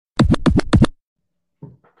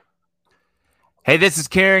Hey, this is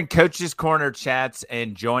Karen, Coach's Corner Chats,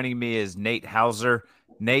 and joining me is Nate Hauser.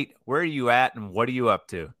 Nate, where are you at and what are you up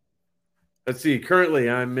to? Let's see. Currently,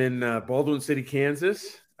 I'm in Baldwin City,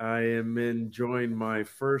 Kansas. I am enjoying my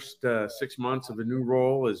first 6 months of a new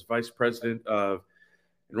role as Vice President of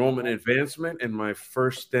Enrollment and Advancement, and my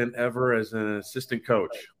first stint ever as an assistant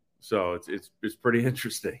coach. So it's pretty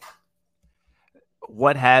interesting.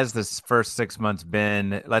 What has this first 6 months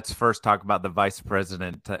been? Let's first talk about the vice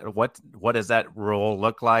president. What does that role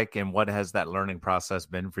look like, and what has that learning process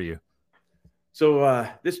been for you? So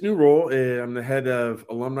this new role, I'm the head of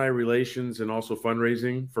alumni relations and also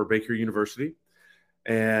fundraising for Baker University,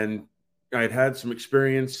 and I'd had some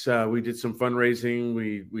experience. We did some fundraising.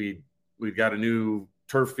 We got a new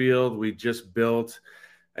turf field. We just built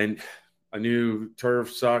and a new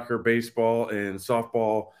turf, soccer, baseball, and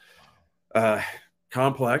softball uh,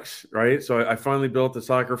 complex. Right. So I finally built a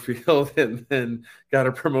soccer field and then got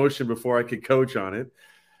a promotion before I could coach on it.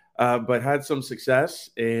 But had some success,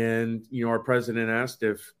 and our president asked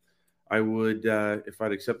if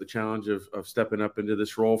I'd accept the challenge of stepping up into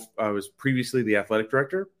this role. I was previously the athletic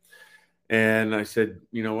director, and I said,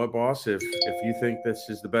 you know what, boss, if you think this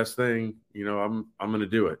is the best thing, I'm going to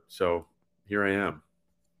do it. So here I am.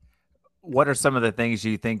 What are some of the things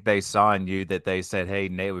you think they saw in you that they said, hey,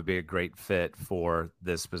 Nate would be a great fit for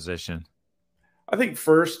this position? I think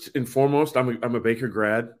first and foremost, I'm a Baker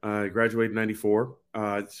grad. I graduated in '94,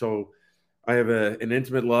 so I have an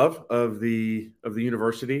intimate love of the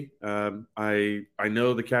university. I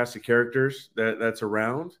know the cast of characters that's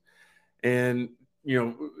around, and you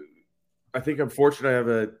know I think I'm fortunate. I have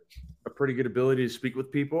a pretty good ability to speak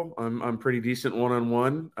with people. I'm pretty decent one on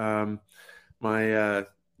one. My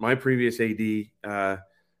my previous AD,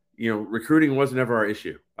 recruiting wasn't ever our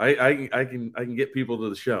issue. I can get people to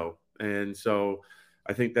the show, and so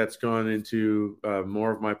I think that's gone into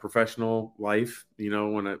more of my professional life.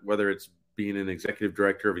 Whether it's being an executive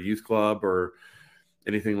director of a youth club or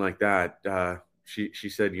anything like that. She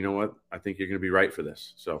said, you know what, I think you're going to be right for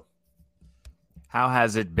this. So How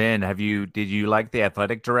has it been? Did you like the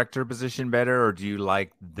athletic director position better, or do you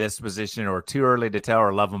like this position, or too early to tell,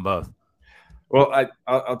 or love them both? Well,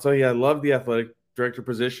 I'll tell you, I love the athletic director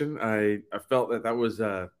position. I felt that was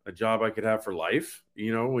a job I could have for life.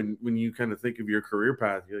 When you kind of think of your career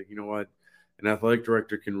path, you're like, you know what, an athletic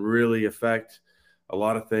director can really affect a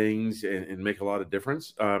lot of things and make a lot of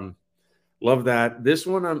difference. Love that. This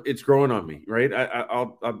one, it's growing on me, right?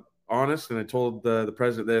 I'm honest, and I told the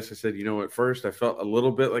president this. I said, at first I felt a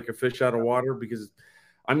little bit like a fish out of water because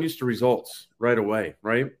I'm used to results right away,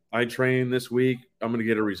 right? I train this week, I'm going to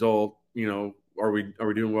get a result. Are we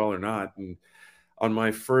doing well or not? And on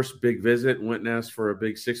my first big visit, went and asked for a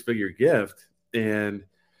big 6-figure gift, and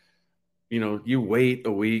you wait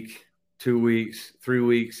a week, 2 weeks, 3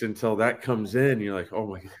 weeks until that comes in. You're like, oh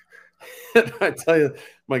my God. I tell you,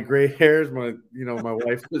 my gray hairs, my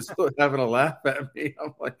wife was having a laugh at me.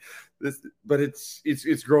 I'm like, this, but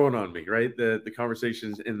it's growing on me, right? The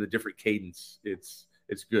conversations and the different cadence. It's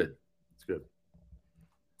good. It's good.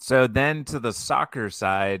 So then to the soccer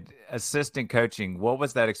side, assistant coaching, what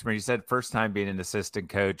was that experience? You said first time being an assistant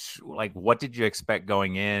coach. Like, what did you expect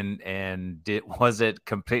going in? And was it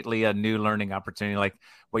completely a new learning opportunity like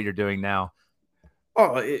what you're doing now?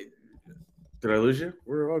 Oh, did I lose you?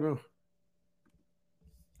 Oh no,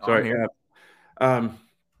 Oh, I'm sorry. here. Um,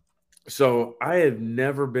 so I have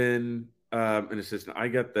never been an assistant. I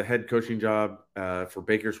got the head coaching job for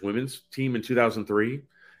Baker's women's team in 2003,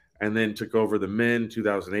 and then took over the men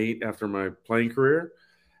 2008 after my playing career.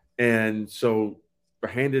 And so I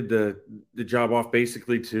handed the job off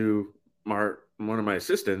basically to one of my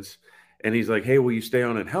assistants, and he's like, "Hey, will you stay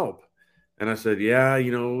on and help?" And I said, "Yeah,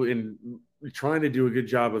 in trying to do a good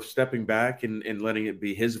job of stepping back and letting it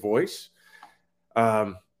be his voice."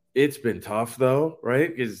 Um, it's been tough though,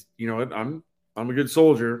 right? Because what, I'm a good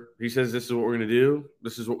soldier. He says this is what we're going to do.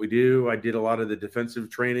 This is what we do. I did a lot of the defensive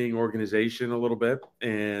training organization a little bit,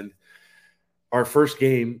 and our first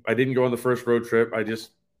game, I didn't go on the first road trip. I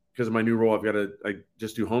just because of my new role, I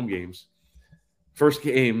just do home games. First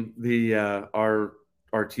game, the our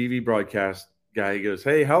TV broadcast guy goes,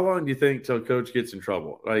 "Hey, how long do you think till coach gets in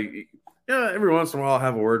trouble?" Like, yeah, every once in a while I'll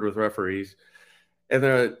have a word with referees. And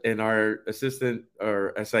our assistant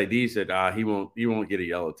or SID said, he won't get a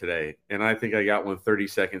yellow today. And I think I got one 30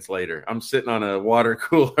 seconds later. I'm sitting on a water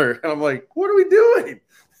cooler and I'm like, what are we doing?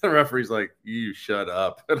 The referee's like, you shut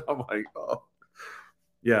up. And I'm like, oh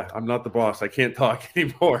yeah, I'm not the boss. I can't talk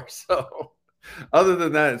anymore. So other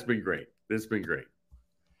than that, it's been great. It's been great.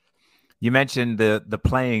 You mentioned the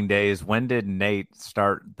playing days. When did Nate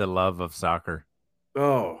start the love of soccer?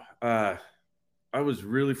 Oh, I was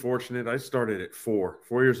really fortunate. I started at 4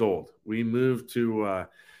 years old. We moved to,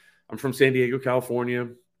 I'm from San Diego, California.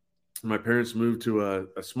 My parents moved to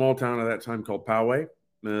a small town at that time called Poway,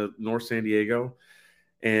 North San Diego.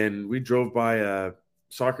 And we drove by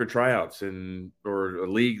soccer tryouts or a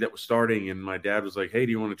league that was starting. And my dad was like, "Hey,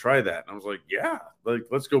 do you want to try that?" And I was like, "Yeah, like,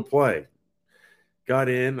 let's go play." Got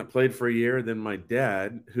in, I played for a year. Then my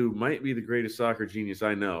dad, who might be the greatest soccer genius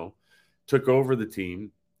I know, took over the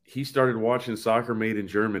team. He started watching Soccer Made in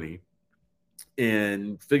Germany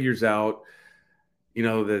and figures out,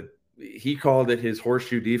 that he called it his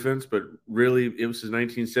horseshoe defense, but really it was his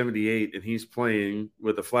 1978, and he's playing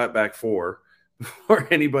with a flat back four before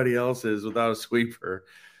anybody else is without a sweeper.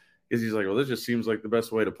 Is he's like, well, this just seems like the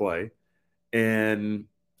best way to play, and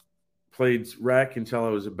played rec until I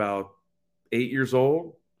was about 8 years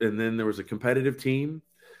old, and then there was a competitive team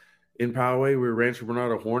in Poway. We were Rancho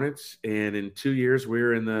Bernardo Hornets, and in 2 years we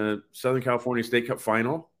were in the Southern California State Cup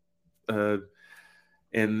final.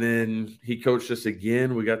 And then he coached us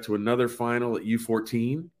again. We got to another final at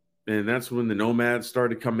U14, and that's when the Nomads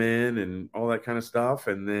started to come in and all that kind of stuff.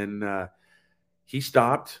 And then he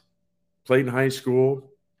stopped, played in high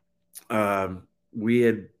school. I've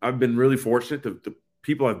been really fortunate. The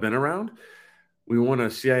people I've been around, we won a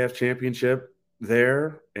CIF championship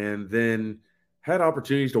there, and then had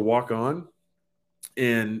opportunities to walk on.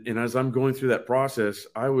 And as I'm going through that process,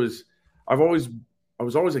 I was always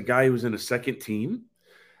a guy who was in a second team.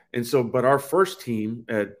 And so, but our first team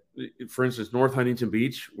at, for instance, North Huntington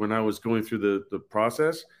Beach, when I was going through the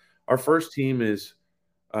process, our first team is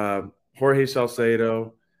Jorge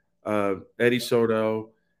Salcedo, Eddie Soto,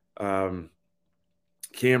 Cam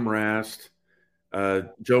Rast,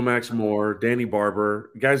 Joe Max Moore, Danny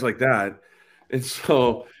Barber, guys like that. And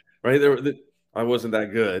so, right there, I wasn't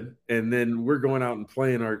that good. And then we're going out and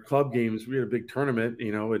playing our club games. We had a big tournament,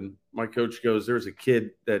 and my coach goes, there's a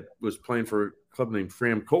kid that was playing for a club named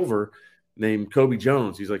Fram Culver named Kobe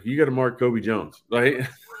Jones. He's like, you got to mark Kobe Jones, right?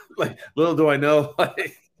 Like, little do I know,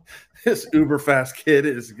 like, this uber fast kid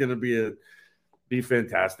is going to be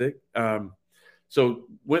fantastic. So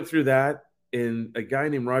went through that, and a guy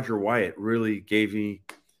named Roger Wyatt really gave me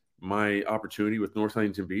my opportunity with North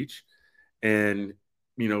Huntington Beach, and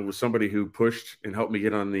was somebody who pushed and helped me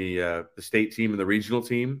get on the state team and the regional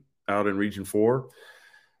team out in Region 4.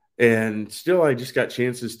 And still, I just got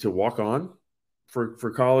chances to walk on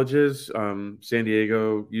for colleges, San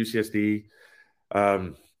Diego, UCSD.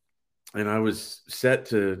 And I was set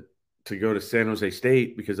to go to San Jose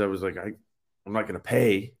State because I was like, I'm not going to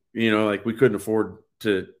pay, like we couldn't afford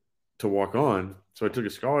to walk on. So I took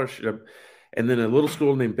a scholarship, and then a little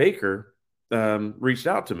school named Baker reached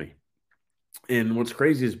out to me. And what's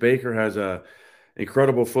crazy is Baker has a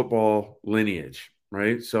incredible football lineage,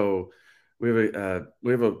 right? So we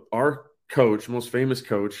have our coach, most famous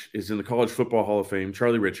coach, is in the College Football Hall of Fame,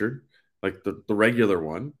 Charlie Richard, like the regular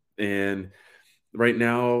one. And right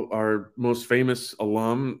now, our most famous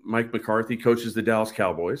alum, Mike McCarthy, coaches the Dallas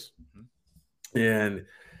Cowboys. And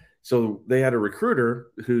so they had a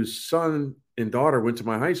recruiter whose son and daughter went to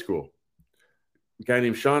my high school. A guy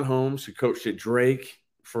named Sean Holmes, who coached at Drake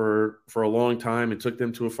for a long time and took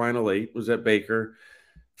them to a Final Eight, was at Baker,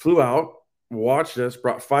 flew out, watched us,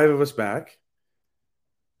 brought 5 of us back.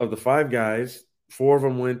 Of the 5 guys, 4 of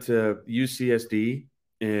them went to UCSD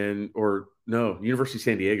University of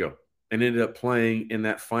San Diego, and ended up playing in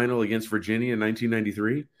that final against Virginia in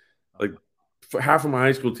 1993. Like, half of my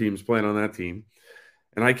high school teams playing on that team.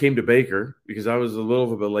 And I came to Baker because I was a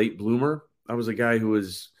little of a late bloomer. I was a guy who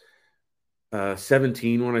was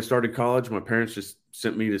 17 when I started college. My parents just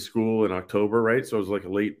sent me to school in October, right? So I was like a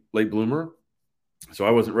late bloomer. So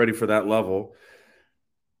I wasn't ready for that level.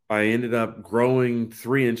 I ended up growing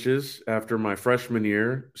 3 inches after my freshman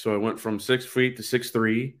year. So I went from 6 feet to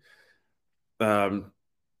 6'3". I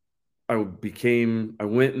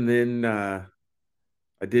went, and then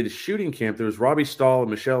I did a shooting camp. There was Robbie Stahl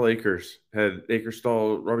and Michelle Akers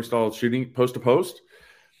Robbie Stahl shooting post to post.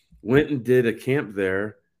 Went and did a camp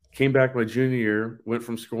there. Came back my junior year, went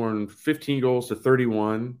from scoring 15 goals to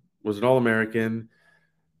 31, was an All-American.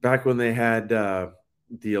 Back when they had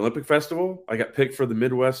the Olympic Festival, I got picked for the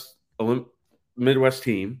Midwest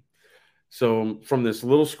team. So from this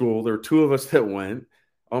little school, there were 2 of us that went.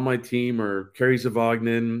 On my team are Kerry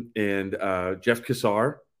Zavagnin and Jeff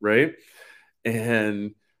Kassar, right?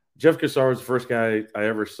 And Jeff Kassar was the first guy I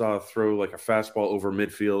ever saw throw like a fastball over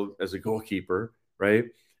midfield as a goalkeeper, right?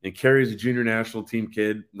 And Kerry's a junior national team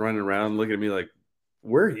kid running around looking at me like,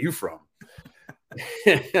 where are you from?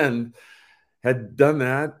 And had done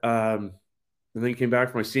that. And then came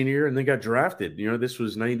back for my senior year and then got drafted. This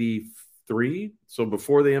was 93, 2003. So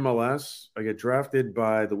before the MLS, I got drafted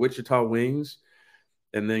by the Wichita Wings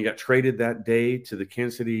and then got traded that day to the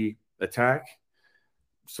Kansas City Attack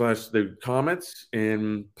 / the Comets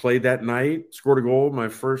and played that night, scored a goal in my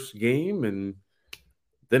first game, and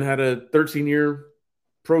then had a 13-year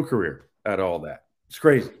pro career out of all that. It's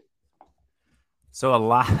crazy. So a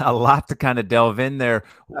lot to kind of delve in there.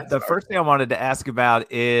 The first thing I wanted to ask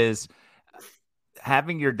about is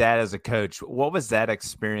having your dad as a coach. What was that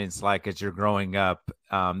experience like as you're growing up?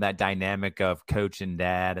 That dynamic of coach and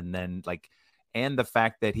dad, and then and the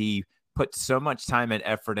fact that he put so much time and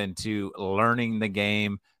effort into learning the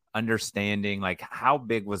game, understanding, how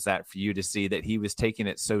big was that for you to see that he was taking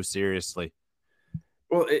it so seriously?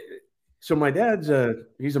 Well, so my dad's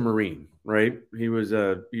he's a Marine, right? He was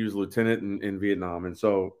a lieutenant in Vietnam. And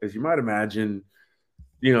so as you might imagine,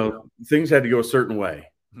 things had to go a certain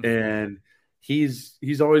way. And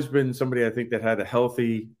he's always been somebody, I think, that had a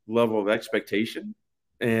healthy level of expectation.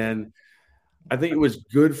 And I think it was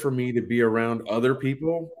good for me to be around other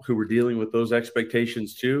people who were dealing with those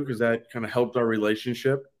expectations too, because that kind of helped our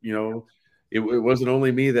relationship. It wasn't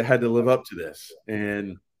only me that had to live up to this.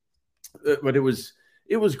 But it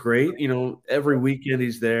was great. Every weekend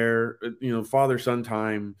he's there, father-son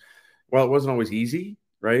time. Well, it wasn't always easy,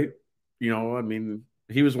 right? I mean,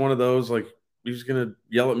 he was one of those, he was going to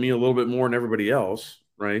yell at me a little bit more than everybody else,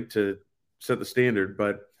 right, to set the standard.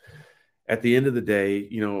 But at the end of the day,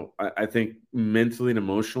 I think mentally and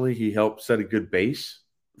emotionally, he helped set a good base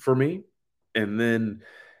for me. And then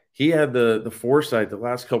he had the foresight the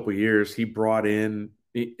last couple of years. He brought in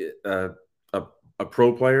a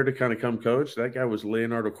pro player to kind of come coach. That guy was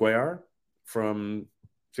Leonardo Cuellar from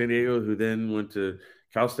San Diego, who then went to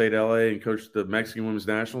Cal State LA and coached the Mexican women's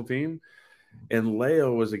national team. And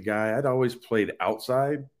Leo was a guy I'd always played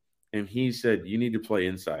outside, and he said, you need to play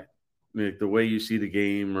inside, the way you see the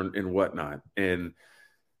game and whatnot. And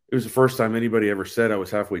it was the first time anybody ever said I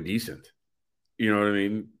was halfway decent. You know what I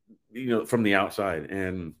mean? From the outside.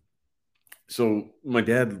 And so my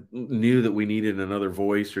dad knew that we needed another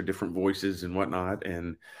voice or different voices and whatnot.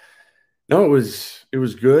 And no, it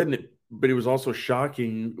was good. But it was also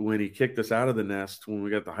shocking when he kicked us out of the nest when we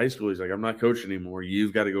got to high school. He's like, I'm not coaching anymore.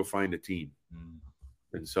 You've got to go find a team.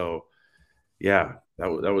 And so, yeah, that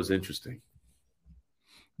was interesting.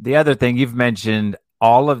 The other thing you've mentioned,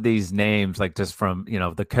 all of these names, just from,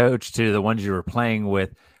 the coach to the ones you were playing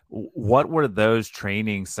with, what were those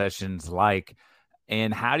training sessions like?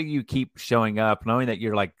 And how do you keep showing up knowing that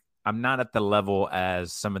you're I'm not at the level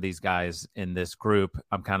as some of these guys in this group.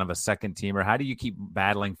 I'm kind of a second teamer. How do you keep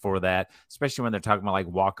battling for that, especially when they're talking about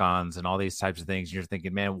walk-ons and all these types of things? You're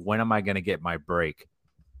thinking, man, when am I going to get my break?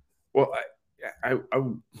 Well,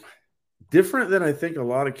 I'm different than I think a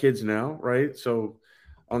lot of kids now, right? So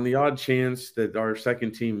on the odd chance that our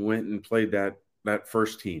second team went and played that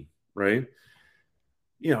first team, right?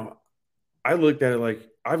 I looked at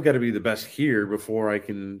it I've got to be the best here before I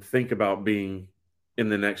can think about being in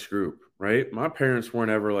the next group, right? My parents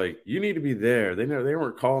weren't ever you need to be there. They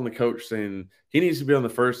weren't calling the coach saying he needs to be on the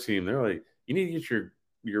first team. They're like, you need to get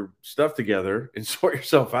your stuff together and sort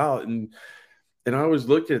yourself out. And I always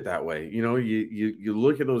looked at it that way. You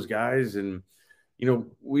look at those guys, and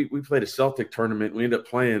we played a Celtic tournament. We ended up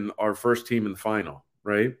playing our first team in the final,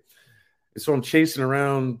 right? And so I'm chasing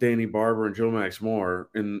around Danny Barber and Joe Max Moore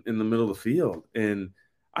in the middle of the field, and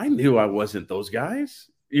I knew I wasn't those guys.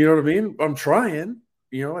 You know what I mean? I'm trying.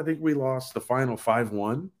 I think we lost the final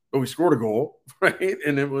 5-1, but we scored a goal, right?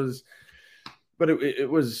 And it was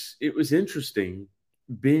interesting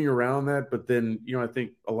being around that. But then, I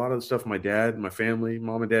think a lot of the stuff my dad, my family,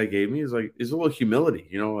 mom and dad gave me is a little humility.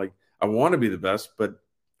 I want to be the best, but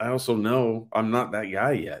I also know I'm not that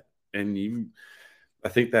guy yet. And I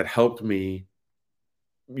think that helped me,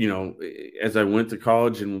 as I went to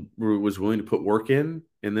college and was willing to put work in,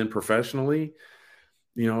 and then professionally.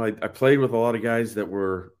 I played with a lot of guys that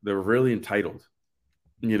were really entitled,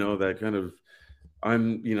 that kind of,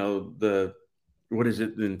 what is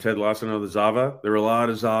it in Ted Lasso, the Zava? There were a lot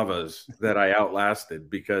of Zavas that I outlasted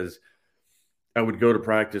because I would go to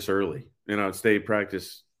practice early and I would stay at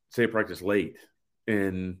practice late.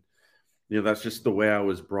 And, that's just the way I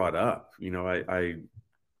was brought up.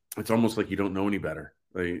 It's almost like you don't know any better.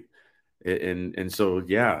 And so,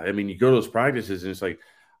 yeah, I mean, you go to those practices and it's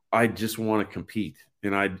I just want to compete.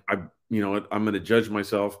 And I'm going to judge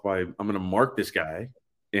myself I'm going to mark this guy,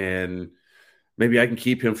 and maybe I can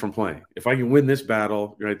keep him from playing. If I can win this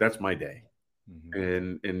battle, right, that's my day.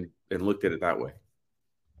 Mm-hmm. And looked at it that way.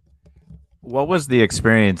 What was the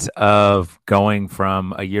experience of going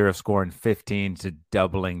from a year of scoring 15 to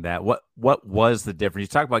doubling that? What was the difference? You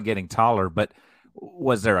talk about getting taller, but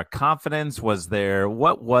Was there a confidence?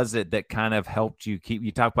 What was it that kind of helped you keep,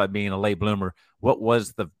 you talk about being a late bloomer. What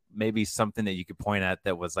was maybe something that you could point at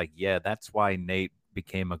that was like, yeah, that's why Nate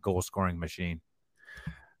became a goal scoring machine?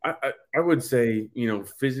 I would say,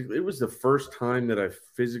 physically, it was the first time that I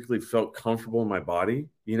physically felt comfortable in my body.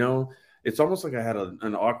 It's almost like I had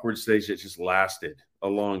an awkward stage that just lasted a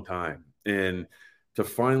long time. And to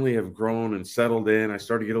finally have grown and settled in, I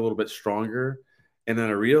started to get a little bit stronger. And then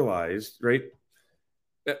I realized, right?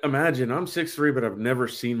 Imagine I'm 6'3", but I've never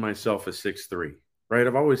seen myself as 6'3", right?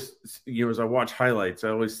 I've always, as I watch highlights, I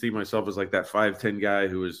always see myself as like that 5'10" guy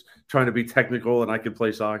who was trying to be technical and I could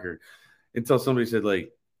play soccer until somebody said,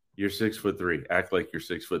 like, you're 6'3", act like you're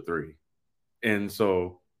 6'3". And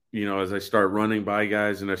so, as I start running by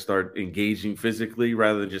guys and I start engaging physically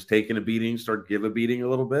rather than just taking a beating, start give a beating a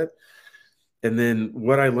little bit. And then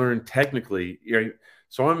what I learned technically, right?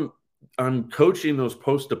 So I'm coaching those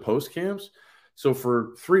post to post camps. So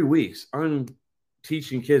for 3 weeks, I'm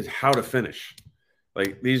teaching kids how to finish.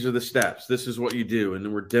 Like, these are the steps. This is what you do. And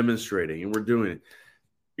then we're demonstrating and we're doing it,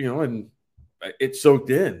 and it soaked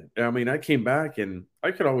in. I mean, I came back and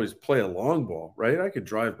I could always play a long ball, right? I could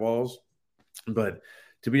drive balls, but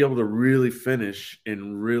to be able to really finish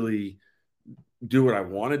and really do what I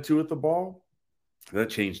wanted to with the ball,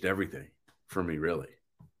 that changed everything for me, really.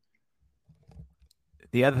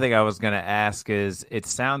 The other thing I was going to ask is, it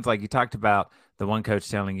sounds like you talked about the one coach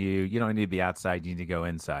telling you, you don't need to be outside, you need to go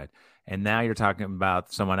inside. And now you're talking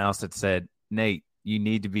about someone else that said, Nate, you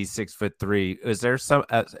need to be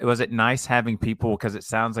 6'3". Was it nice having people, because it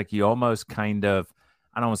sounds like you almost kind of,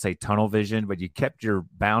 I don't want to say tunnel vision, but you kept your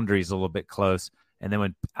boundaries a little bit close. And then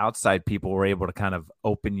when outside people were able to kind of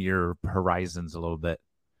open your horizons a little bit.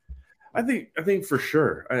 I think for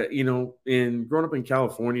sure, in growing up in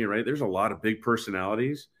California, right, there's a lot of big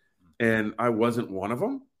personalities and I wasn't one of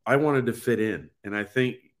them. I wanted to fit in. And I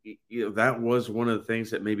think, that was one of the things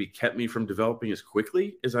that maybe kept me from developing as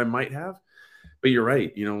quickly as I might have. But you're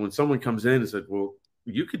right. When someone comes in and said, well,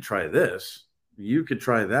 you could try this, you could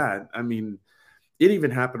try that. I mean, it even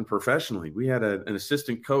happened professionally. We had an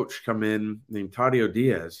assistant coach come in named Tadio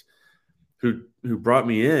Diaz who brought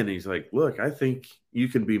me in. He's like, look, I think you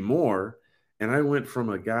can be more. And I went from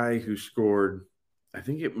a guy who scored, I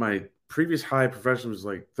think my previous high professional was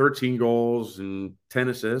like 13 goals and 10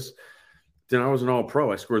 assists. Then I was an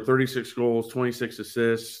all-pro. I scored 36 goals, 26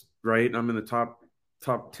 assists, right? And I'm in the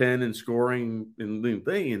top 10 in scoring and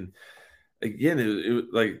thing. And again, it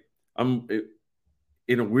like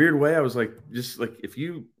in a weird way, I was like, just like, if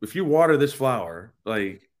you water this flower,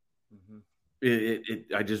 like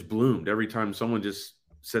I just bloomed every time someone just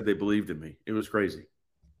said they believed in me. It was crazy.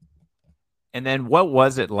 And then what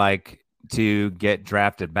was it like to get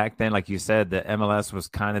drafted back then? Like you said, the MLS was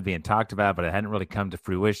kind of being talked about, but it hadn't really come to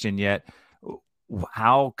fruition yet.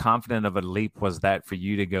 How confident of a leap was that for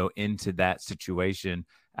you to go into that situation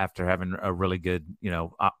after having a really good,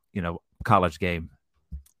 college game?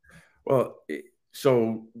 Well,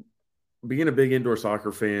 so being a big indoor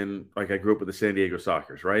soccer fan, like I grew up with the San Diego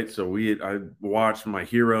Sockers, right? So I watched my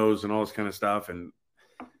heroes and all this kind of stuff. And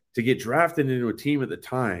to get drafted into a team at the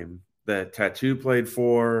time that Tattoo played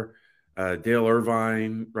for, Dale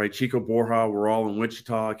Irvine, right? Chico Borja were all in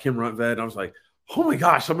Wichita, Kim Runtved. I was like, oh my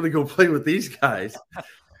gosh, I'm going to go play with these guys.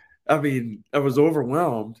 I mean, I was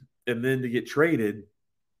overwhelmed. And then to get traded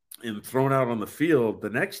and thrown out on the field the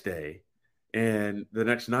next day and the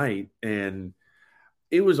next night. And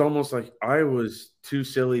it was almost like I was too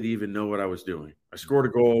silly to even know what I was doing. I scored a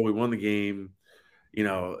goal. We won the game,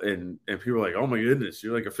 and people were like, oh my goodness,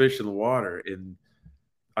 you're like a fish in the water. And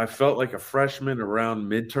I felt like a freshman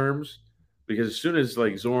around midterms, because as soon as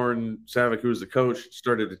like Zorn Savic, who was the coach,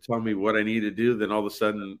 started to tell me what I needed to do, then all of a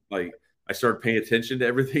sudden, like, I started paying attention to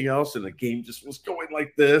everything else, and the game just was going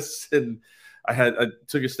like this. And I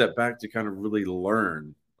took a step back to kind of really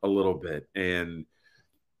learn a little bit. And,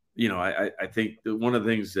 I think that one of the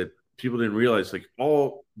things that people didn't realize, like,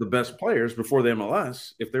 all the best players before the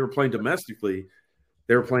MLS, if they were playing domestically,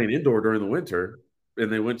 they were playing indoor during the winter,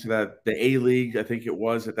 and they went to the A League, I think it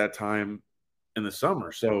was at that time, in the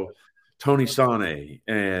summer. So Tony Sane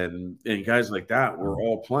and guys like that were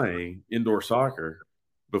all playing indoor soccer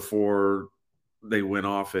before they went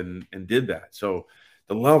off and did that. So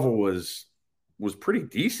the level was pretty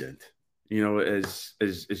decent, as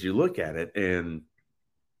you look at it. And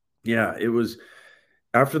yeah, it was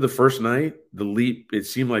after the first night, the leap, it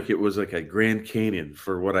seemed like it was like a Grand Canyon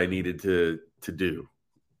for what I needed to do.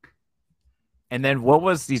 And then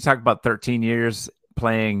you talk about 13 years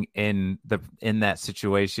playing in that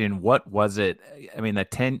situation. What was it? I mean,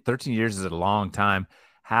 13 years is a long time.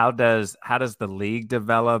 how does the league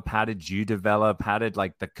develop? How did you develop? How did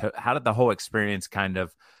how did the whole experience kind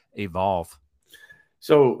of evolve?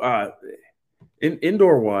 So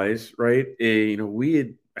indoor wise, right? We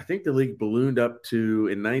had, I think the league ballooned up to,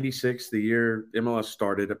 in '96, the year MLS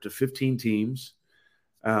started, up to 15 teams.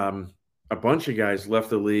 Um, a bunch of guys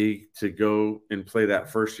left the league to go and play that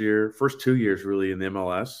first 2 years really in the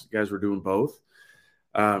MLS. Guys were doing both.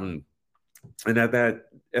 Um, and at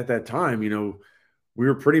that time, we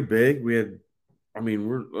were pretty big. We had, I mean,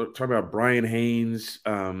 we're talking about Brian Haynes,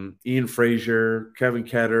 Ian Frazier, Kevin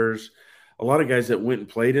Ketters, a lot of guys that went and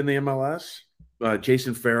played in the MLS.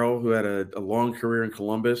 Jason Farrell, who had a long career in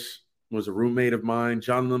Columbus, was a roommate of mine.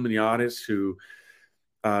 John Limoniadis, who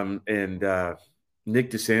and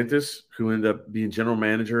Nick DeSantis, who ended up being general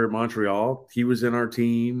manager at Montreal, he was in our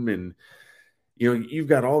team. And you've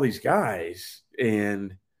got all these guys,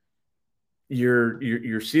 and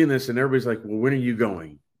you're seeing this, and everybody's like, "Well, when are you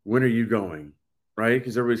going? When are you going?" Right?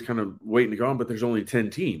 Because everybody's kind of waiting to go on, but there's only 10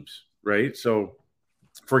 teams, right? So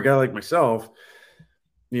for a guy like myself,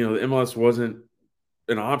 the MLS wasn't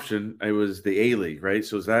an option. It was the A League, right?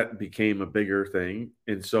 So that became a bigger thing.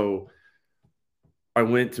 And so I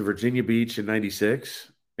went to Virginia Beach in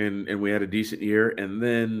 '96, and we had a decent year. And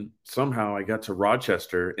then somehow I got to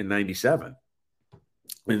Rochester in '97.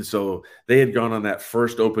 And so they had gone on that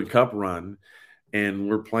first Open Cup run, and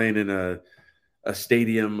we're playing in a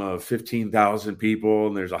stadium of 15,000 people,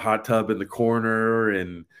 and there's a hot tub in the corner,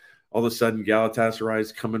 and all of a sudden Galatasaray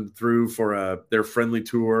is coming through for their friendly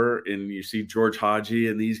tour, and you see George Haji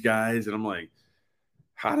and these guys, and I'm like,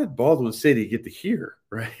 how did Baldwin City get to here,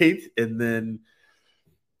 right? And then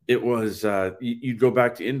it was you'd go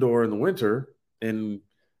back to indoor in the winter, and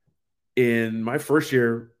in my first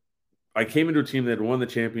year, I came into a team that had won the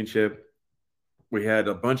championship. We had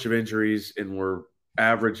a bunch of injuries and were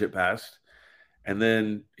average at best. And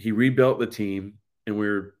then he rebuilt the team, and we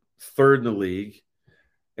were third in the league.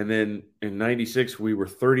 And then in '96, we were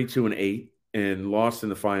 32-8 and lost in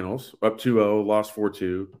the finals, up 2-0, lost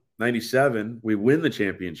 4-2. '97, we win the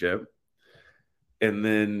championship. And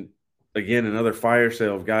then again, another fire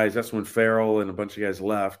sale of guys. That's when Farrell and a bunch of guys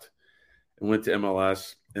left and went to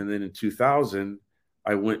MLS. And then in 2000,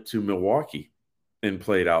 I went to Milwaukee and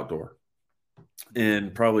played outdoor,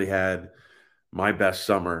 and probably had my best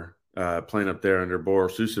summer playing up there under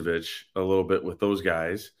Boris Susevic a little bit with those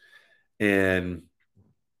guys. And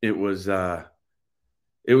it was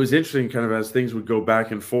interesting kind of as things would go back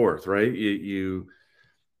and forth, right?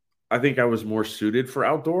 I think I was more suited for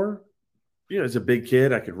outdoor. As a big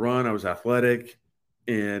kid, I could run, I was athletic.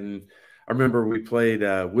 And I remember we played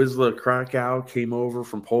Wisla Krakow came over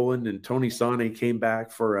from Poland, and Tony Sane came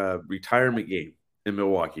back for a retirement game in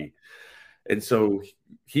Milwaukee. And so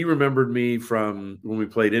he remembered me from when we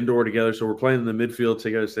played indoor together. So we're playing in the midfield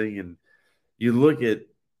together, and you look at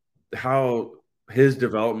how his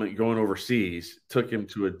development going overseas took him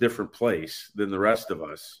to a different place than the rest of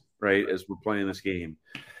us, right, as we're playing this game.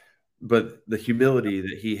 But the humility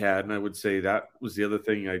that he had, and I would say that was the other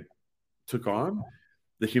thing I took on,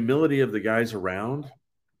 the humility of the guys around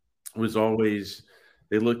was always,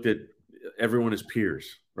 they looked at everyone as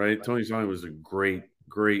peers, right? Tony Sane was a great,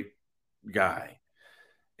 great guy.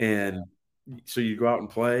 And so you go out and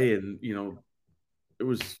play, and,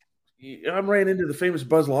 I ran into the famous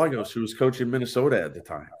Buzz Lagos, who was coaching Minnesota at the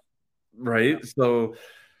time, right? So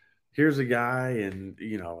here's a guy, and,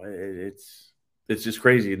 it's just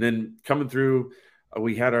crazy. And then coming through,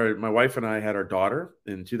 my wife and I had our daughter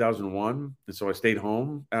in 2001. And so I stayed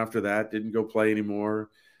home after that, didn't go play anymore.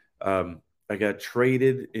 I got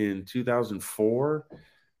traded in 2004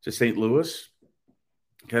 to St. Louis.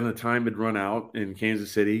 Kind of time had run out in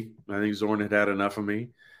Kansas City. I think Zorn had had enough of me.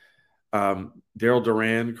 Daryl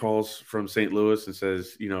Duran calls from St. Louis and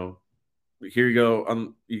says, here you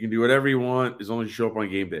go. You can do whatever you want as long as you show up on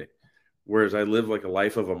game day. Whereas I live like a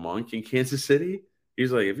life of a monk in Kansas City.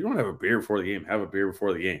 He's like, if you want to have a beer before the game, have a beer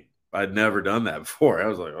before the game. I'd never done that before. I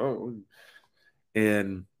was like, oh.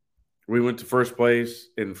 And we went to first place.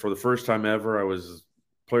 And for the first time ever, I was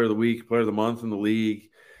player of the week, player of the month in the league.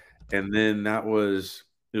 And then it was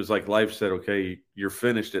like life said, okay, you're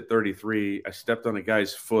finished at 33. I stepped on a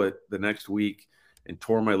guy's foot the next week and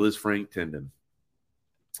tore my Lisfranc tendon.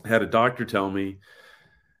 I had a doctor tell me,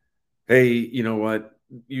 hey, you know what?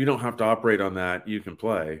 You don't have to operate on that. You can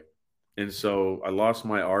play. And so I lost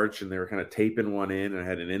my arch, and they were kind of taping one in, and I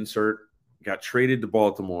had an insert, got traded to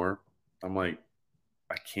Baltimore. I'm like,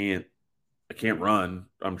 I can't run.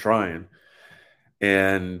 I'm trying.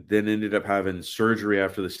 And then ended up having surgery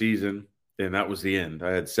after the season. And that was the end.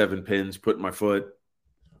 I had 7 pins put in my foot.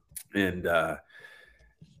 And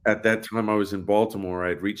at that time I was in Baltimore.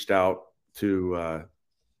 I'd reached out to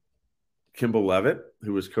Kimball Levitt,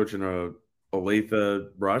 who was coaching a Olathe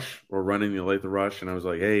Rush or running the Olathe Rush. And I was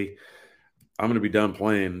like, hey, I'm going to be done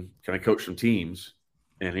playing. Can I coach some teams?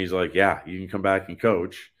 And he's like, yeah, you can come back and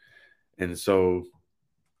coach. And so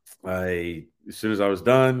as soon as I was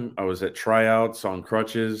done, I was at tryouts on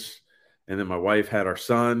crutches. And then my wife had our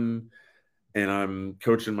son, and I'm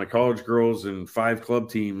coaching my college girls and 5 club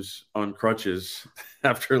teams on crutches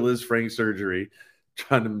after Liz Frank surgery,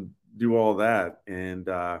 trying to do all that. And,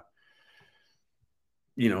 that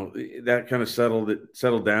kind of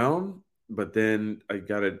settled down. But then I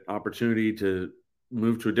got an opportunity to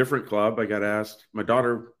move to a different club. I got asked, my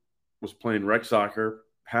daughter was playing rec soccer,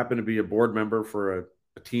 happened to be a board member for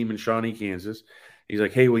a team in Shawnee, Kansas. He's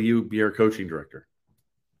like, hey, will you be our coaching director?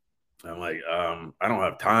 I'm like, I don't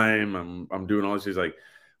have time. I'm doing all this. He's like,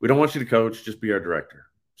 we don't want you to coach, just be our director.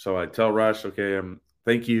 So I tell Rush, okay,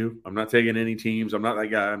 thank you. I'm not taking any teams. I'm not that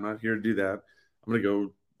guy. I'm not here to do that. I'm going to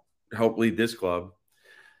go help lead this club.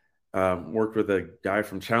 Worked with a guy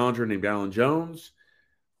from Challenger named Alan Jones.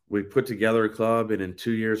 We put together a club, and in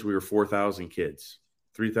 2 years, we were 4,000 kids,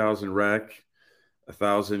 3,000 rec,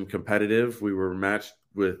 1,000 competitive. We were matched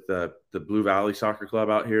with the Blue Valley Soccer Club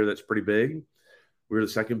out here. That's pretty big. We were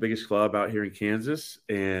the second biggest club out here in Kansas,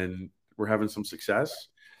 and we're having some success.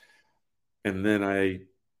 And then I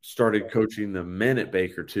started coaching the men at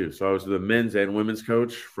Baker too. So I was the men's and women's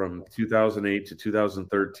coach from 2008 to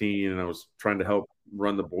 2013, and I was trying to help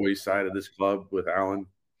run the boys side of this club with Alan.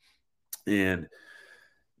 And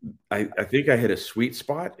I think I hit a sweet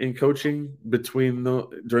spot in coaching during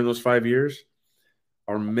those 5 years.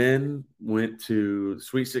 Our men went to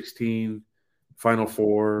Sweet 16, Final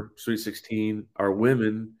Four, Sweet 16. Our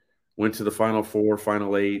women went to the Final Four,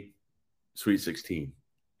 Final 8, Sweet 16.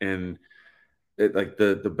 And like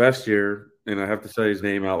the best year, and I have to say his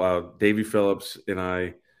name out loud, Davey Phillips and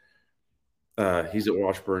I, he's at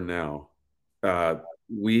Washburn now.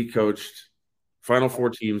 We coached Final Four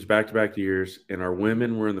teams back-to-back years, and our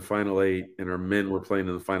women were in the Final 8, and our men were playing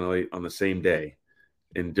in the Final 8 on the same day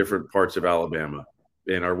in different parts of Alabama.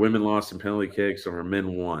 And our women lost in penalty kicks, and our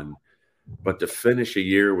men won. But to finish a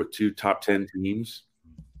year with 2 top 10 teams,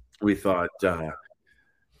 we thought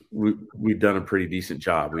we'd done a pretty decent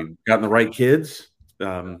job. We've gotten the right kids.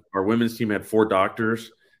 Our women's team had 4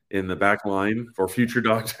 doctors in the back line for future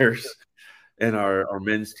doctors. And our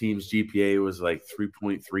men's team's GPA was like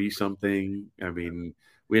 3.3 something. I mean,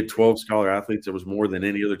 we had 12 scholar athletes. It was more than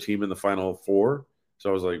any other team in the Final Four. So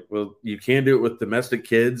I was like, well, you can do it with domestic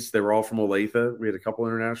kids. They were all from Olathe. We had a couple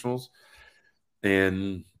internationals.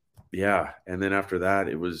 And yeah, and then after that,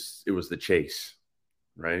 it was the chase,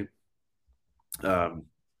 right? I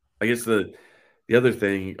guess the other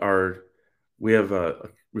thing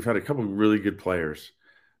we've had a couple of really good players,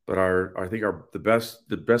 but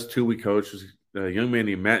the best 2 we coached was a young man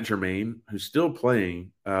named Matt Germain, who's still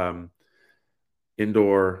playing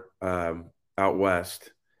indoor out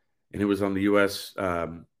west, and he was on the U.S.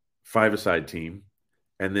 5-a-side team,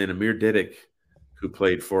 and then Amir Didik, who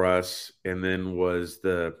played for us, and then was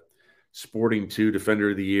the Sporting 2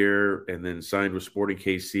 Defender of the Year, and then signed with Sporting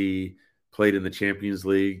KC, played in the Champions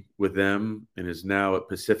League with them, and is now at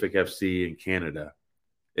Pacific FC in Canada,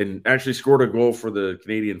 and actually scored a goal for the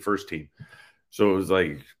Canadian first team. So it was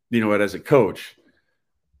like, you know what, as a coach,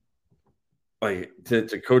 like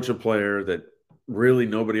to coach a player that really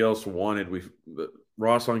nobody else wanted.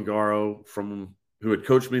 Ross Ongaro, who had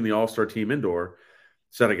coached me in the All-Star team indoor,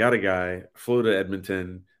 said, I got a guy, flew to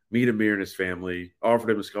Edmonton, meet Amir and his family, offered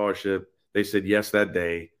him a scholarship. They said yes that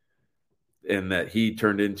day, and that he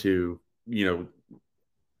turned into, an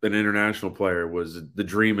international player was the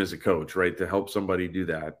dream as a coach, right? To help somebody do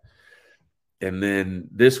that. And then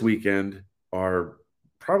this weekend, our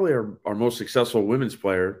most successful women's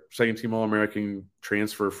player, second team All-American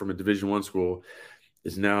transfer from a Division I school,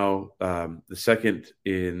 is now the second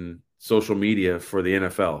in social media for the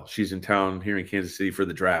NFL. She's in town here in Kansas City for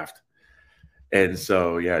the draft. And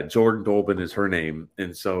so, yeah, Jordan Dolbin is her name.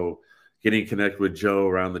 And so getting connected with Joe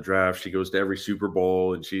around the draft, she goes to every Super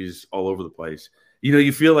Bowl and she's all over the place.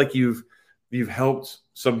 You feel like you've helped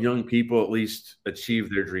some young people at least achieve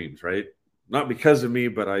their dreams, right? Not because of me,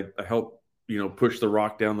 but I help, push the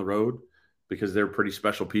rock down the road because they're pretty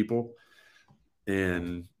special people.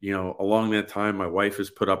 And, along that time, my wife has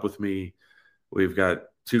put up with me. We've got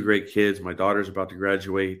 2 great kids. My daughter's about to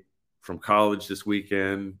graduate from college this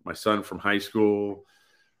weekend. My son from high school.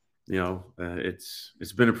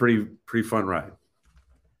 It's been a pretty fun ride.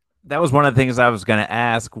 That was one of the things I was going to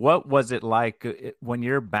ask. What was it like when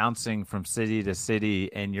you're bouncing from city to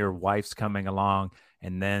city and your wife's coming along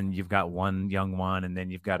and then you've got one young one, and then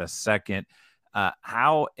you've got a second.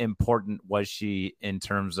 How important was she in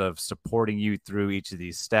terms of supporting you through each of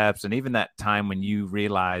these steps? And even that time when you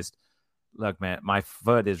realized, look, man, my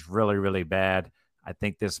foot is really, really bad. I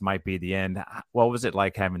think this might be the end. What was it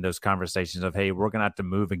like having those conversations of, hey, we're going to have to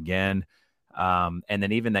move again? And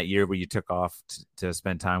then even that year where you took off to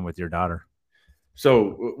spend time with your daughter.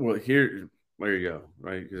 So, well, there you go,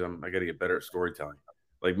 right? Because I got to get better at storytelling.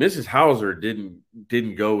 Like Mrs. Hauser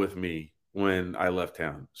didn't go with me when I left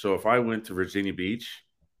town. So if I went to Virginia Beach,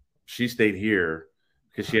 she stayed here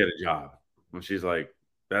because she had a job. And she's like,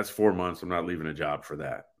 that's 4 months. I'm not leaving a job for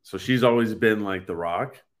that. So she's always been like the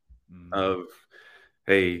rock of,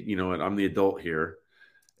 hey, you know what? I'm the adult here.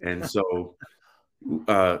 And so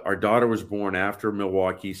our daughter was born after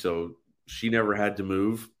Milwaukee, so she never had to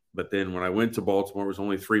move. But then when I went to Baltimore, it was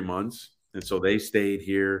only 3 months. And so they stayed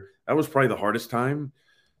here. That was probably the hardest time,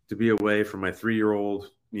 to be away from my 3-year-old,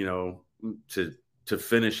 you know, to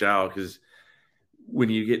finish out. Because when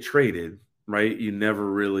you get traded, right, you're not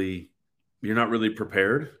really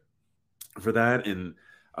prepared for that. And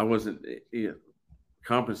I wasn't,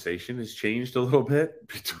 compensation has changed a little bit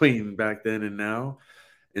between back then and now.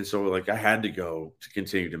 And so like I had to go to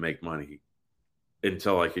continue to make money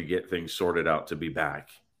until I could get things sorted out to be back.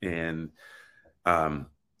 And I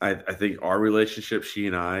think our relationship, she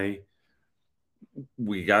and I,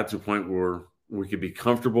 we got to a point where we could be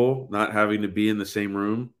comfortable not having to be in the same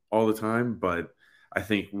room all the time. But I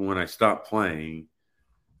think when I stopped playing,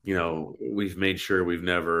 you know, we've made sure we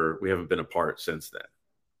haven't been apart since then,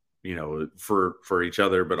 you know, for each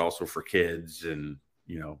other, but also for kids. And,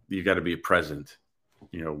 you know, you got to be present,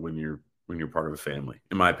 you know, when you're part of a family,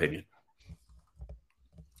 in my opinion.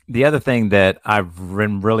 The other thing that I've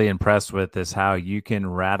been really impressed with is how you can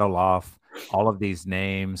rattle off all of these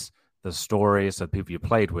names, the stories of people you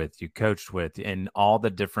played with, you coached with, in all the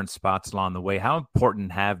different spots along the way. How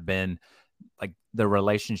important have been like the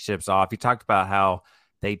relationships off? You talked about how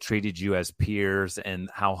they treated you as peers and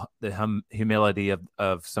how the humility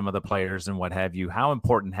of some of the players and what have you. How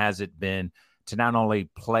important has it been to not only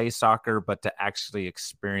play soccer, but to actually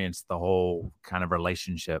experience the whole kind of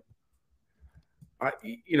relationship?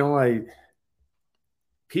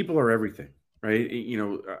 People are everything, right? You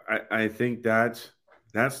know, I think that's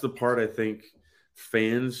the part I think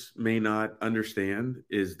fans may not understand,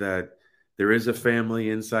 is that there is a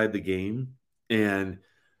family inside the game. And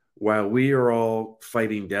while we are all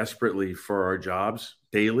fighting desperately for our jobs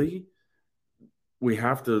daily, we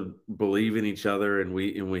have to believe in each other, and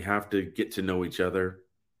we have to get to know each other.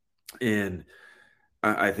 And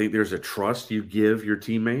I think there's a trust you give your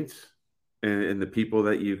teammates and the people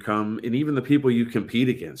that you come, and even the people you compete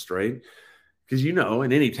against, right? Because, you know,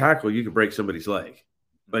 in any tackle, you could break somebody's leg.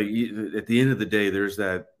 Like at the end of the day, there's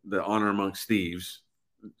the honor amongst thieves,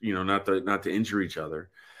 you know, not to injure each other.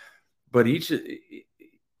 But if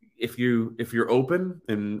you're open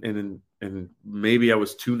and maybe I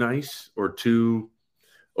was too nice or too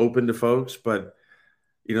open to folks, but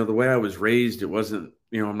you know, the way I was raised, it wasn't,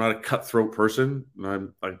 you know, I'm not a cutthroat person. I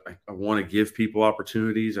want to give people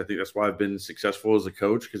opportunities. I think that's why I've been successful as a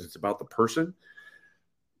coach, because it's about the person.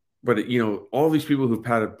 But, you know, all these people who've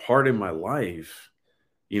had a part in my life,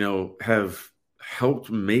 you know, have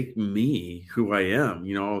helped make me who I am.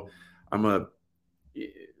 You know, I'm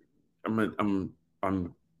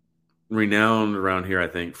renowned around here, I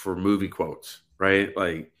think, for movie quotes, right?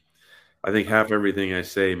 Like, I think half everything I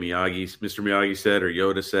say, Mr. Miyagi said, or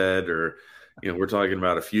Yoda said, or, you know, we're talking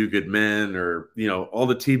about A Few Good Men, or, you know, all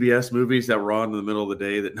the TBS movies that were on in the middle of the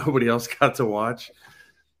day that nobody else got to watch.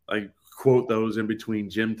 I quote those in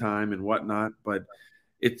between gym time and whatnot, but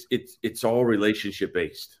it's all relationship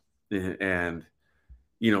based. And,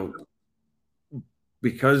 you know,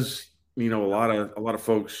 because, you know, a lot of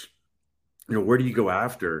folks, you know, where do you go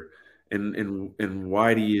after, and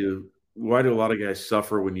why do a lot of guys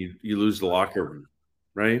suffer when you lose the locker room,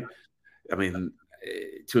 right? I mean,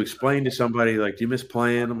 to explain to somebody like, do you miss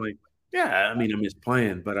playing? I'm like, yeah, I mean, I miss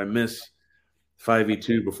playing, but I miss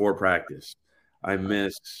 5v2 before practice. I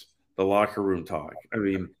miss the locker room talk. I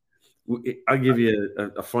mean, I'll give you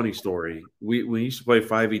a funny story. We used to play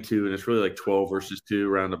 5v2, and it's really like 12 versus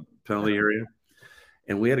 2 around the penalty area.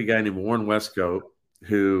 And we had a guy named Warren Westcoat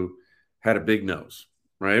who had a big nose,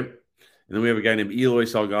 right? And then we have a guy named Eloy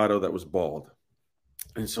Salgado that was bald.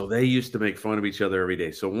 And so they used to make fun of each other every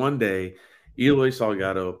day. So one day, Eloy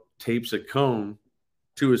Salgado tapes a cone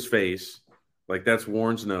to his face, like that's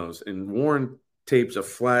Warren's nose. And Warren tapes a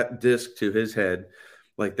flat disc to his head,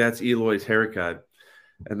 like that's Eloy's haircut.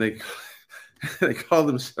 And they call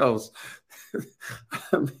themselves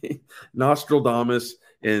Nostradamus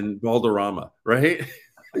in Balderrama, right?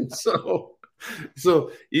 And so and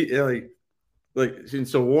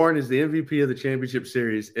so Warren is the MVP of the championship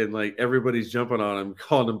series, and like everybody's jumping on him,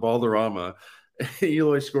 calling him Balderrama.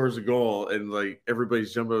 Eloy scores a goal, and like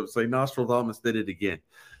everybody's jumping up. It's like Nostradamus did it again.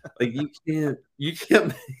 Like you can't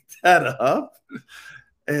make that up.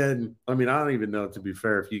 And I mean, I don't even know, to be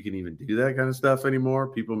fair, if you can even do that kind of stuff anymore.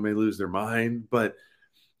 People may lose their mind, but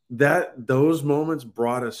those moments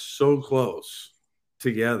brought us so close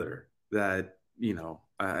together that,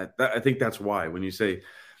 I think that's why when you say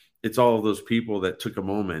it's all of those people that took a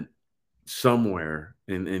moment somewhere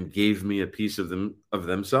and gave me a piece of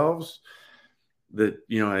themselves that,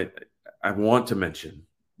 I want to mention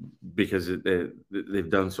because they've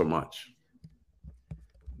done so much.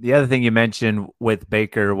 The other thing you mentioned with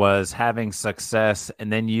Baker was having success,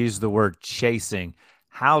 and then use the word chasing.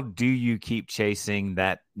 How do you keep chasing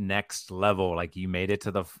that next level? Like, you made it to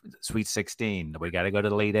the Sweet 16. We got to go to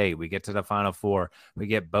the Elite Eight. We get to the Final Four. We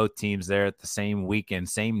get both teams there at the same weekend,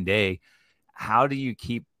 same day. How do you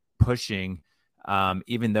keep pushing,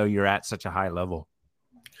 even though you're at such a high level?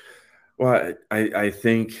 Well, I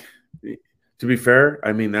think, to be fair,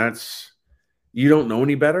 I mean, you don't know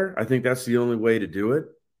any better. I think that's the only way to do it.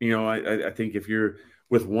 I think if you're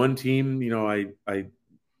with one team,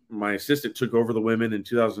 my assistant took over the women in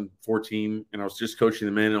 2014, and I was just coaching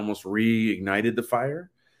the men, and almost reignited the fire.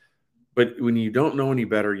 But when you don't know any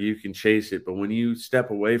better, you can chase it. But when you step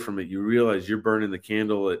away from it, you realize you're burning the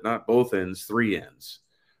candle at not both ends, three ends,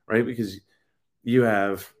 right? Because you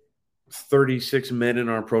have 36 men in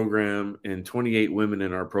our program and 28 women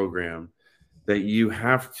in our program that you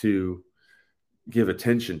have to give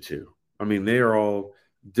attention to. I mean, they are all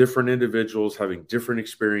different individuals having different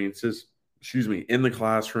experiences, in the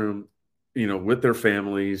classroom, with their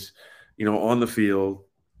families, on the field.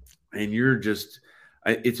 And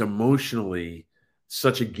it's emotionally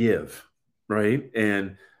such a give, right?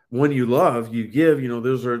 And when you love, you give,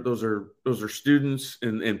 those are students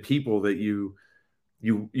and people that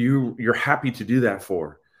you're happy to do that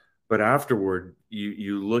for. But afterward,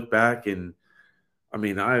 you look back, and I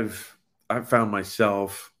mean, I've found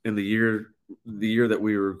myself in the year that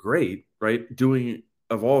we were great, right? Doing,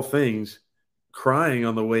 of all things, crying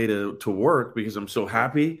on the way to work because I'm so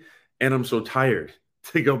happy and I'm so tired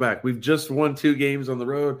to go back. We've just won 2 games on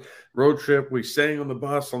the road trip. We sang on the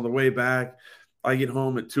bus on the way back. I get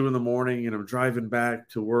home at 2 a.m. and I'm driving back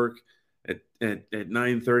to work at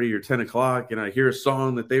 9:30 or 10 o'clock. And I hear a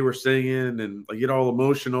song that they were singing, and I get all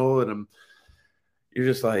emotional, and you're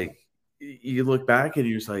just like, you look back and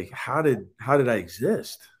you're just like, how did I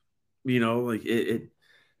exist? Like it.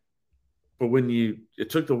 But when it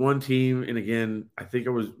took the one team, and again, I think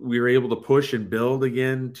we were able to push and build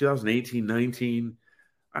again. 2018, 19,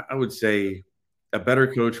 I would say a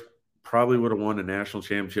better coach probably would have won a national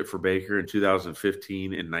championship for Baker in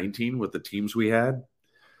 2015 and 19 with the teams we had.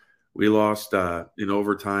 We lost in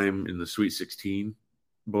overtime in the Sweet 16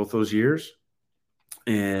 both those years,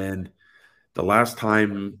 and the last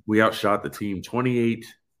time we outshot the team 28-8,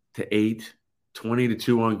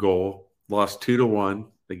 20-2 on goal, lost 2-1.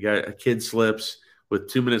 A kid slips with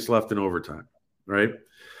 2 minutes left in overtime, right?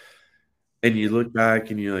 And you look back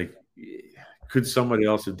and you're like, could somebody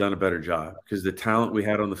else have done a better job? Because the talent we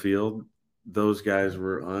had on the field, those guys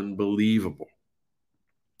were unbelievable.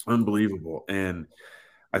 Unbelievable. And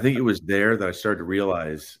I think it was there that I started to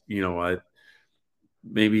realize,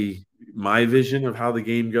 maybe my vision of how the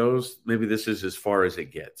game goes, maybe this is as far as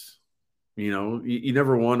it gets. You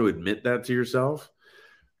never want to admit that to yourself,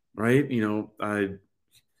 right?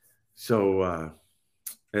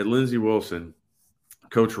 At Lindsey Wilson,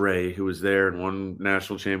 Coach Ray, who was there and won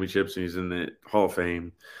national championships, and he's in the Hall of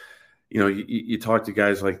Fame, you talk to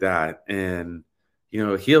guys like that, and,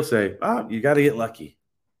 he'll say, you got to get lucky.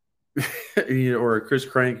 Or Chris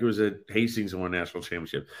Crank, who was at Hastings and won national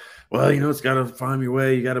championship. Well, it's got to find your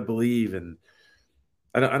way. You got to believe. And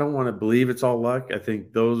I don't want to believe it's all luck. I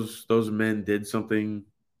think those men did something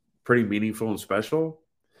pretty meaningful and special.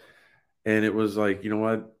 And it was like, you know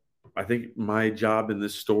what? I think my job in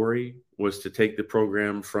this story was to take the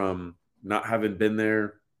program from not having been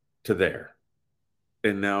there to there.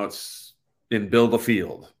 And now build a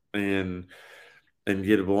field and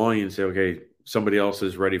get a belonging and say, okay, somebody else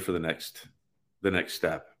is ready for the next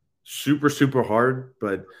step. Super, super hard.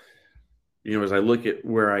 But, as I look at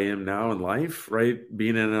where I am now in life, right,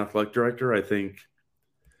 being an athletic director, I think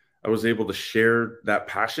I was able to share that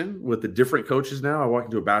passion with the different coaches now. I walk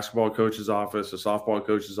into a basketball coach's office, a softball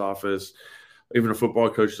coach's office, even a football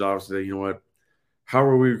coach's office, and say, you know what, how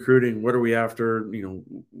are we recruiting? What are we after?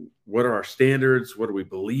 What are our standards? What do we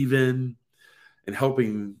believe in? And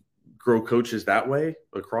helping grow coaches that way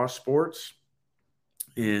across sports.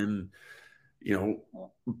 And,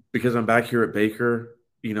 because I'm back here at Baker,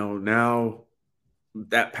 now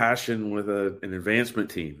that passion with an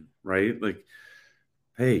advancement team, right? Like,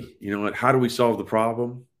 hey, you know what? How do we solve the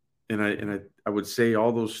problem? And I would say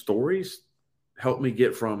all those stories help me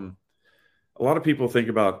get from a lot of people think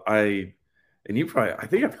about I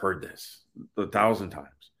think I've heard this 1,000 times.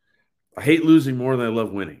 I hate losing more than I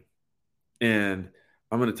love winning. And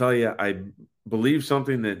I'm going to tell you, I believe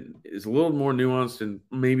something that is a little more nuanced and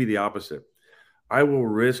maybe the opposite. I will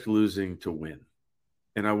risk losing to win.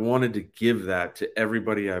 And I wanted to give that to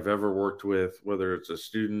everybody I've ever worked with, whether it's a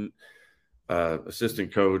student,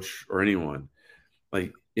 assistant coach, or anyone.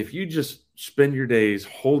 Like, if you just spend your days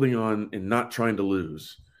holding on and not trying to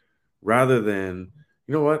lose, rather than,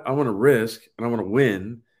 you know what, I want to risk and I want to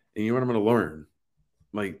win, and you know what, I'm going to learn,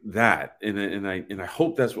 like that. And I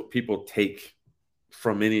hope that's what people take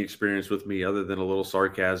from any experience with me, other than a little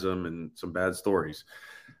sarcasm and some bad stories.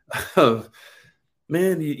 Of,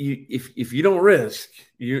 man, if you don't risk,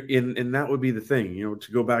 and that would be the thing,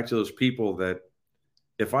 to go back to those people that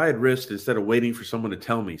if I had risked instead of waiting for someone to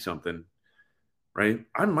tell me something, right,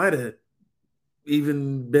 I might have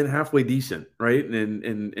even been halfway decent, right,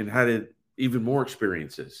 and had it even more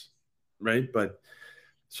experiences, right? But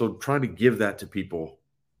so trying to give that to people,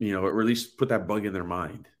 or at least put that bug in their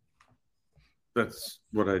mind. That's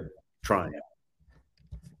what I try.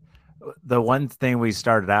 The one thing we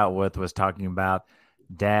started out with was talking about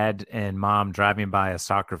dad and mom driving by a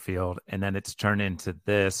soccer field, and then it's turned into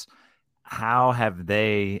this. How have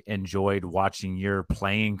they enjoyed watching your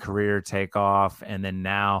playing career take off, and then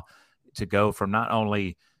now to go from not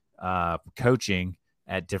only coaching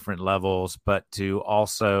at different levels, but to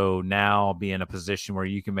also now be in a position where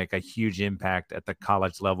you can make a huge impact at the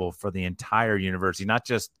college level for the entire university, not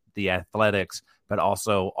just the athletics, but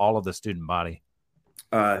also all of the student body?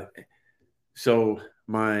 So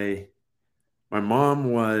my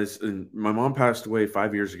mom passed away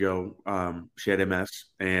 5 years ago. She had MS,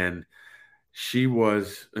 and she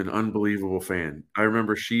was an unbelievable fan. I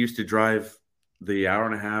remember she used to drive the hour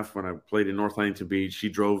and a half when I played in North Huntington Beach. She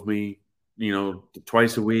drove me,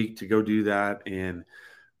 twice a week to go do that, and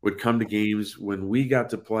would come to games when we got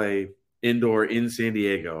to play indoor in San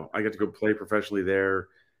Diego. I got to go play professionally there.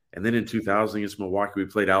 And then in 2000 against Milwaukee, we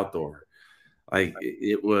played outdoor. Like,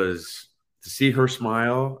 it was to see her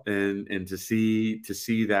smile and to do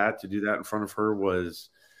that in front of her was,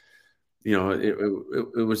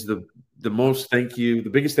 it was the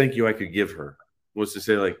biggest thank you I could give her, was to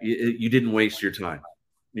say, like, you didn't waste your time.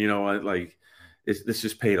 This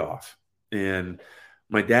just paid off. And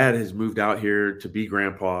my dad has moved out here to be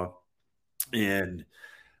grandpa. And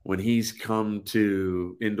when he's come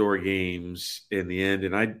to indoor games in the end,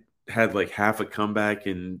 and I had like half a comeback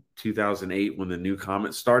in 2008 when the new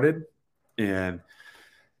Comet started. And,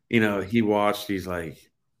 he watched, he's like,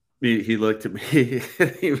 he looked at me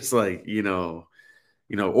and he was like,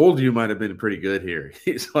 old you might have been pretty good here.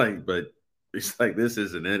 He's like, this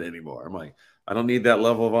isn't it anymore. I'm like, I don't need that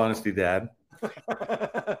level of honesty, Dad.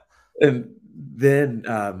 And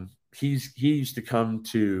then he used to come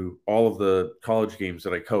to all of the college games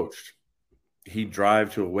that I coached. He'd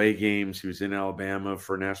drive to away games. He was in Alabama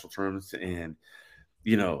for national tournaments. And,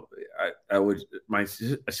 my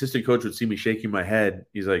assistant coach would see me shaking my head.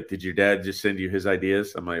 He's like, did your dad just send you his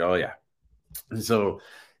ideas? I'm like, oh yeah. And so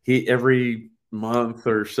every month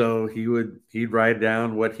or so, he'd write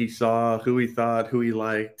down what he saw, who he thought, who he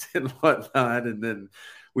liked, and whatnot. And then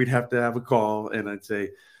we'd have to have a call, and I'd say,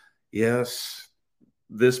 yes,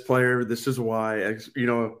 this player, this is why,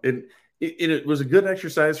 and it was a good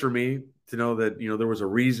exercise for me to know that, there was a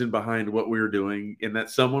reason behind what we were doing and that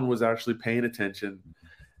someone was actually paying attention.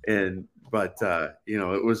 But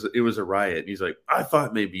it was a riot. And he's like, I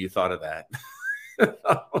thought maybe you thought of that.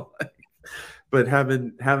 But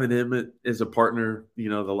having him as a partner,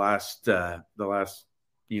 the last 10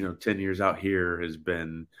 years out here has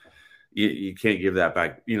been, you can't give that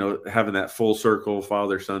back. Having that full circle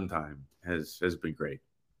father-son time has been great.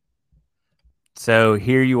 So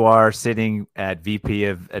here you are sitting at VP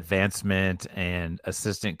of advancement and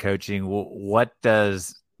assistant coaching. What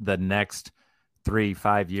does the next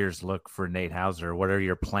 3-5 years look for Nate Hauser? What are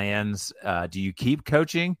your plans? Do you keep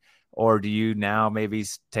coaching, or do you now maybe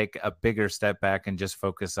take a bigger step back and just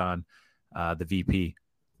focus on the VP?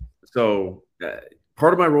 So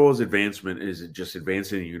part of my role as advancement is just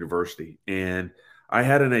advancing the university. And I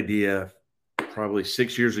had an idea probably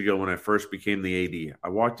 6 years ago when I first became the AD. I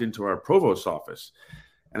walked into our provost's office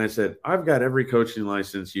and I said, I've got every coaching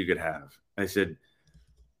license you could have. I said,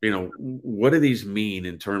 what do these mean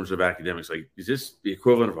in terms of academics? Like, is this the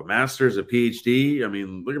equivalent of a master's, a PhD? I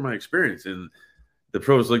mean, look at my experience. And the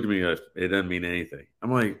pros looked at me like, it doesn't mean anything.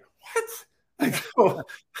 I'm like, what?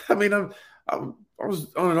 I mean, I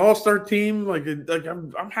was on an all-star team. Like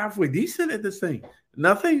I'm halfway decent at this thing.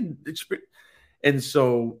 Nothing. And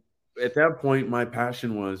so at that point, my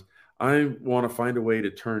passion was I want to find a way to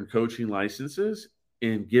turn coaching licenses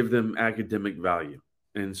and give them academic value.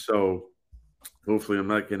 And so hopefully I'm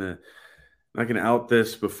not gonna out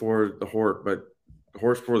this before the horse, but the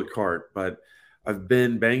horse before the cart. But I've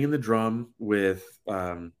been banging the drum with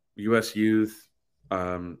U.S. Youth,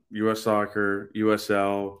 U.S. Soccer,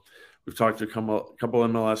 USL. We've talked to a couple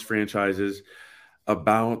MLS franchises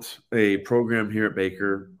about a program here at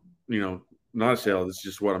Baker. Not a sale. This is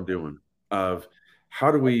just what I'm doing. Of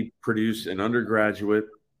how do we produce an undergraduate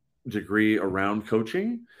degree around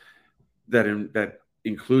coaching that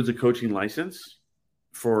includes a coaching license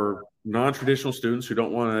for non-traditional students who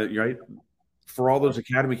don't want to, right? For all those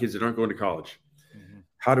academy kids that aren't going to college. Mm-hmm.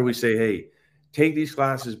 How do we say, hey, take these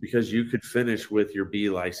classes because you could finish with your B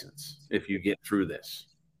license if you get through this?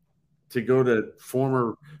 To go to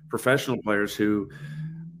former professional players who,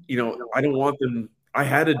 I don't want them. I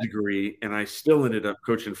had a degree and I still ended up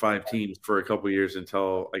coaching 5 teams for a couple of years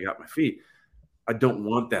until I got my feet. I don't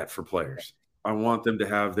want that for players. I want them to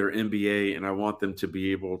have their MBA and I want them to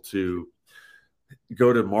be able to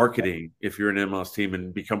go to marketing if you're an MLS team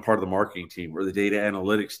and become part of the marketing team or the data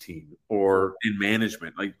analytics team or in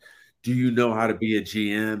management. Like, do you know how to be a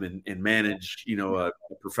GM and manage, a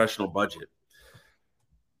professional budget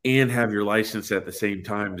and have your license at the same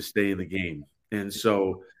time to stay in the game? And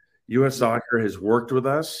so U.S. Soccer has worked with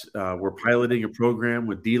us. We're piloting a program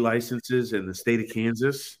with D licenses in the state of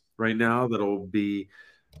Kansas right now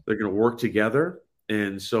they're going to work together.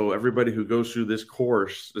 And so everybody who goes through this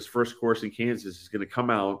first course in Kansas is going to come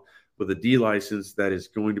out with a D license that is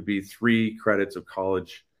going to be 3 credits of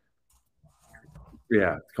college.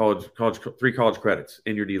 Yeah, 3 college credits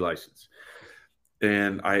in your D license.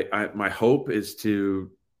 And my hope is to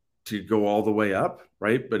go all the way up,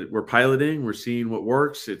 right? But we're piloting, we're seeing what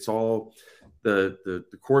works. It's all the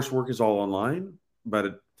coursework is all online,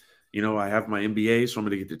 but I have my MBA, so I'm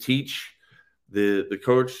going to get to teach the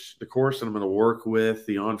course, and I'm going to work with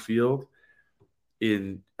the on-field.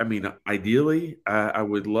 Ideally, I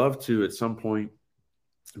would love to at some point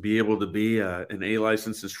be able to be an A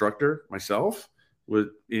licensed instructor myself.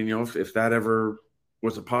 If that ever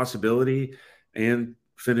was a possibility, and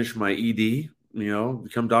finish my ED,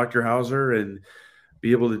 become Dr. Hauser and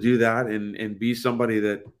be able to do that and be somebody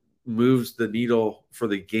that moves the needle for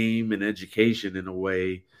the game and education in a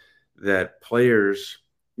way that players,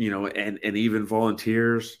 and even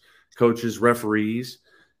volunteers, coaches, referees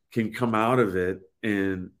can come out of it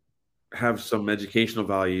and have some educational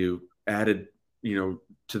value added, to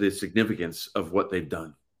the significance of what they've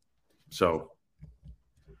done. So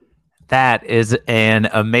that is an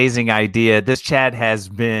amazing idea. This chat has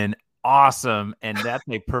been awesome, and that's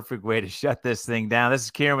a perfect way to shut this thing down. This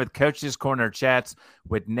is Kieran with Coach's Corner Chats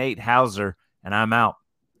with Nate Hauser, and I'm out.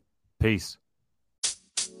 Peace.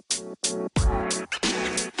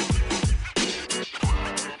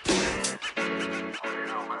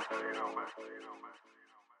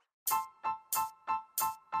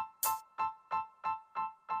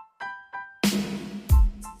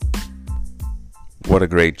 What a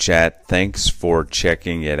great chat. Thanks for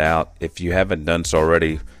checking it out. If you haven't done so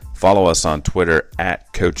already, follow us on Twitter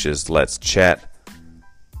at Coaches Let's Chat.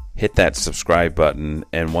 Hit that subscribe button.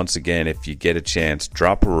 And once again, if you get a chance,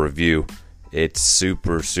 drop a review. It's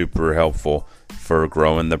super, super helpful for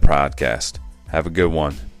growing the podcast. Have a good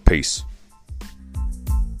one. Peace.